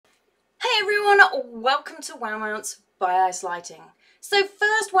everyone, welcome to WoW Mounts by Ice Lighting. So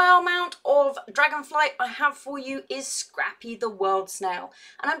first WoW mount of Dragonflight I have for you is Scrappy the WorldSnail.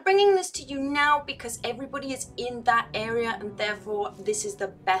 And I'm bringing this to you now because everybody is in that area and therefore this is the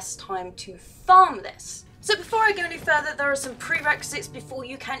best time to farm this. So before I go any further, there are some prerequisites before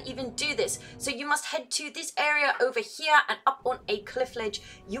you can even do this. So you must head to this area over here and up on a cliff ledge,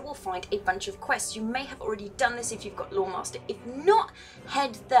 you will find a bunch of quests. You may have already done this if you've got Lawmaster. If not,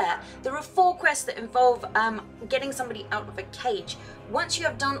 head there. There are 4 quests that involve getting somebody out of a cage. Once you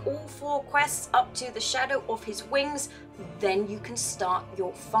have done all 4 quests up to the shadow of his wings, then you can start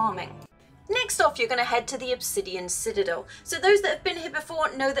your farming. Next off, you're going to head to the Obsidian Citadel. So those that have been here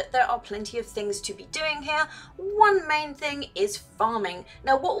before know that there are plenty of things to be doing here. One main thing is farming.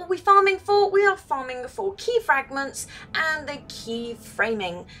 Now what are we farming for? We are farming for key fragments and the key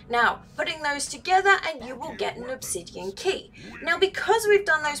framing. Now putting those together and you will get an obsidian key. Now because we've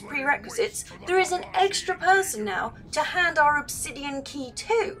done those prerequisites, there is an extra person now to hand our obsidian key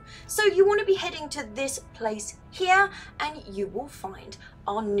to. So you want to be heading to this place here and you will find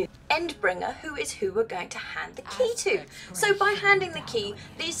our new Endbringer, who is who we're going to hand the key to. So by handing the key,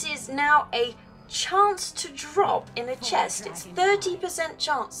 this is now a chance to drop in a chest. It's 30%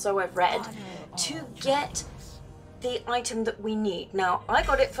 chance, so I've read, to get the item that we need. Now, I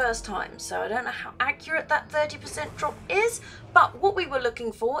got it first time, so I don't know how accurate that 30% drop is, but what we were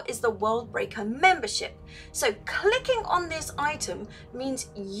looking for is the Worldbreaker membership. So clicking on this item means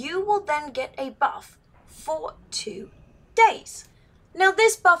you will then get a buff for 2 days. Now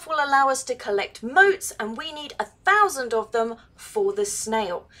this buff will allow us to collect motes and we need 1,000 of them for the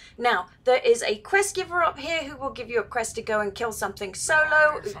snail. Now there is a quest giver up here who will give you a quest to go and kill something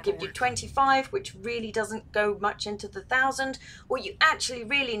solo. It will give you 25, which really doesn't go much into the 1,000. What you actually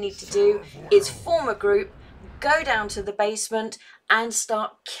really need to do is form a group, go down to the basement and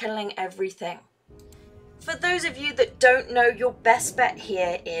start killing everything. For those of you that don't know, your best bet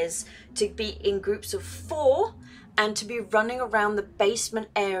here is to be in groups of 4 and to be running around the basement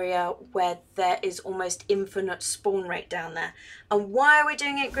area where there is almost infinite spawn rate down there. And why are we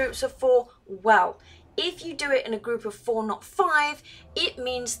doing it in groups of 4? Well, if you do it in a group of 4, not 5, it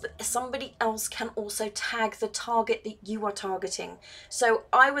means that somebody else can also tag the target that you are targeting. So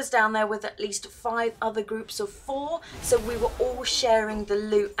I was down there with at least 5 other groups of 4, so we were all sharing the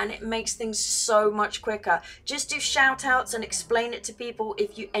loot and it makes things so much quicker. Just do shout outs and explain it to people.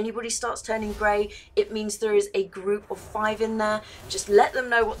 If anybody starts turning grey, it means there is a group of 5 in there. Just let them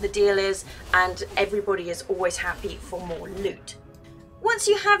know what the deal is and everybody is always happy for more loot. Once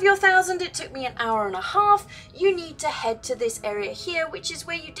you have your 1,000, it took me an hour and a half, you need to head to this area here, which is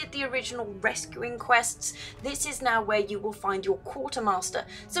where you did the original rescuing quests. This is now where you will find your quartermaster.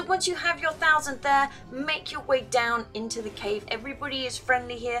 So once you have your 1,000 there, make your way down into the cave. Everybody is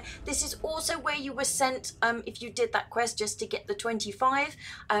friendly here. This is also where you were sent if you did that quest just to get the 25.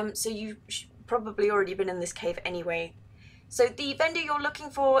 So you probably already been in this cave anyway. So the vendor you're looking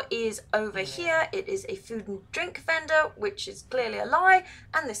for is over here. It is a food and drink vendor, which is clearly a lie,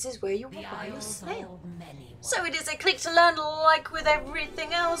 and this is where you will buy your snail. So it is a click to learn like with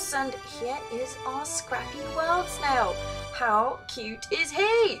everything else, and here is our Scrappy WorldSnail. How cute is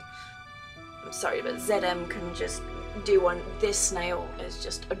he? I'm sorry, but ZM can just do one. This snail is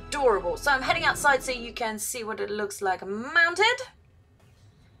just adorable. So I'm heading outside so you can see what it looks like mounted.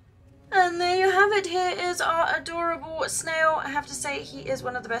 And there you have it. Here is our adorable snail. I have to say he is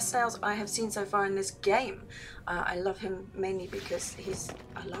one of the best snails I have seen so far in this game. I love him mainly because he's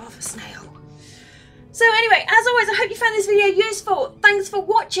a lava snail. So anyway, as always, I hope you found this video useful. Thanks for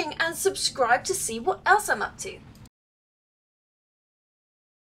watching and subscribe to see what else I'm up to.